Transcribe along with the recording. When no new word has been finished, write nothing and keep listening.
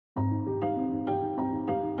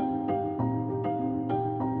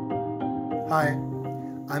Hi,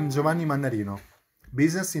 I'm Giovanni Mannarino,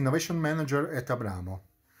 Business Innovation Manager at Abramo,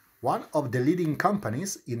 one of the leading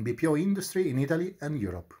companies in BPO industry in Italy and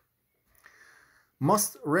Europe.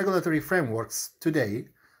 Most regulatory frameworks today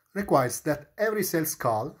requires that every sales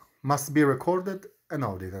call must be recorded and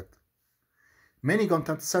audited. Many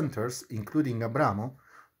contact centers, including Abramo,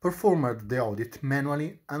 performed the audit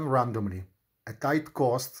manually and randomly, at high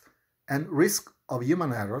cost and risk of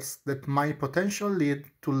human errors that might potentially lead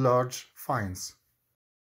to large fines.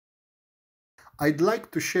 I'd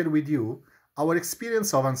like to share with you our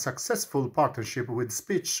experience of unsuccessful partnership with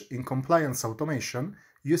Spitch in compliance automation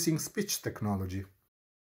using Spitch technology.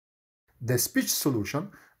 The Spitch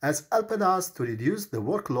solution has helped us to reduce the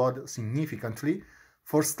workload significantly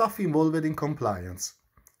for staff involved in compliance.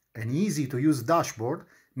 An easy-to-use dashboard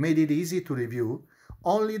made it easy to review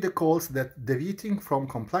only the calls that deviating from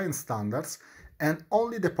compliance standards and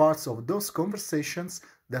only the parts of those conversations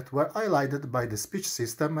that were highlighted by the Spitch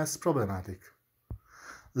system as problematic.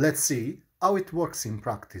 Let's see how it works in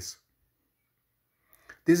practice.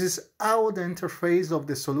 This is how the interface of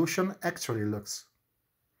the solution actually looks.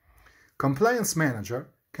 Compliance Manager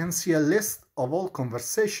can see a list of all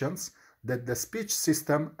conversations that the Spitch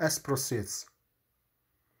system has proceeds.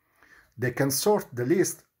 They can sort the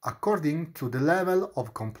list according to the level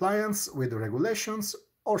of compliance with regulations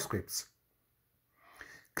or scripts.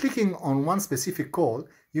 Clicking on one specific call,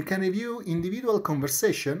 you can review individual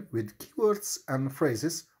conversation with keywords and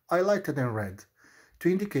phrases highlighted in red to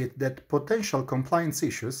indicate that potential compliance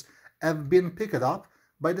issues have been picked up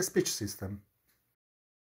by the Spitch system.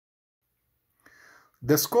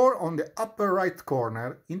 The score on the upper right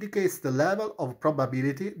corner indicates the level of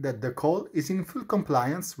probability that the call is in full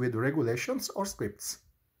compliance with regulations or scripts.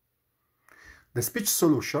 The Spitch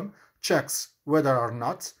solution checks whether or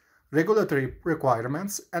not regulatory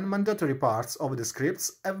requirements and mandatory parts of the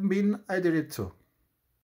scripts have been adhered to.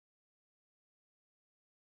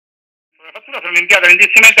 La fattura sarà inviata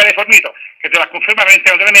indirettamente a lei fornito, che dovrà confermare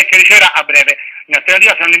all'interno della mail che riceverà a breve. In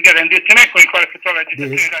alternativa sarà inviata indirettamente con il quale effettuerà la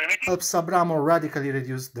registrazione This helps Abramo radically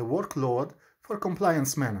reduce the workload for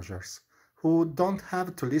compliance managers, who don't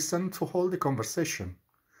have to listen to all the conversation.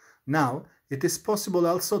 Now, it is possible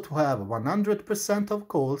also to have 100% of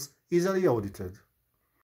calls easily audited.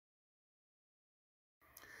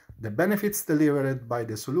 The benefits delivered by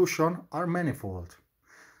the solution are manifold.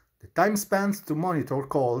 The time spent to monitor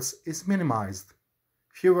calls is minimized.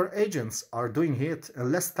 Fewer agents are doing it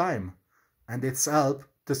in less time, and it's helped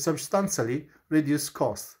to substantially reduce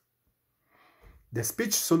costs. The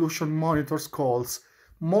Spitch solution monitors calls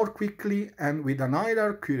more quickly and with an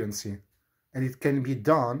higher accuracy, and it can be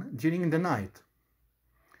done during the night.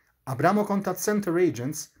 Abramo Contact Center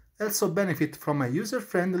agents also benefit from a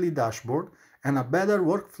user-friendly dashboard and a better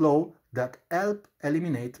workflow that help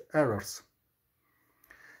eliminate errors.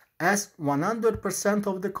 As 100%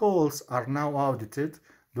 of the calls are now audited,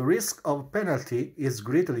 the risk of penalty is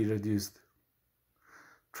greatly reduced.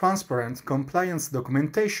 Transparent compliance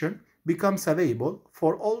documentation becomes available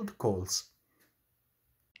for all the calls.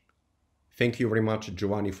 Thank you very much,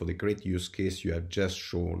 Giovanni, for the great use case you have just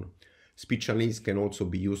shown. Speech analysis can also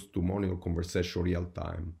be used to monitor conversation real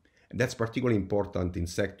time. And that's particularly important in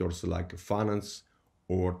sectors like finance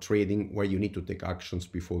or trading, where you need to take actions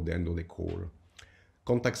before the end of the call.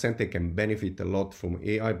 Contact center can benefit a lot from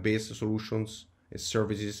AI-based solutions and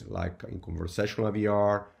services like in conversational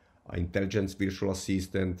VR, intelligence virtual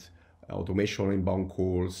assistant, automation of inbound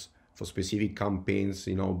calls, for specific campaigns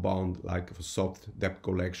in outbound, like for soft debt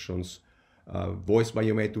collections, voice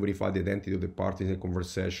biometric to verify the identity of the parties in the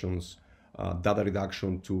conversations, data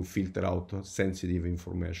reduction to filter out sensitive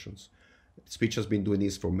information. Speech has been doing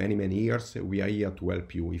this for many years. We are here to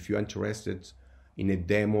help you. If you're interested in a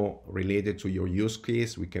demo related to your use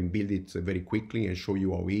case, we can build it very quickly and show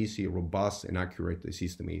you how easy, robust, and accurate the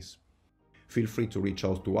system is. Feel free to reach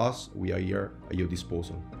out to us. We are here at your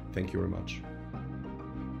disposal. Thank you very much.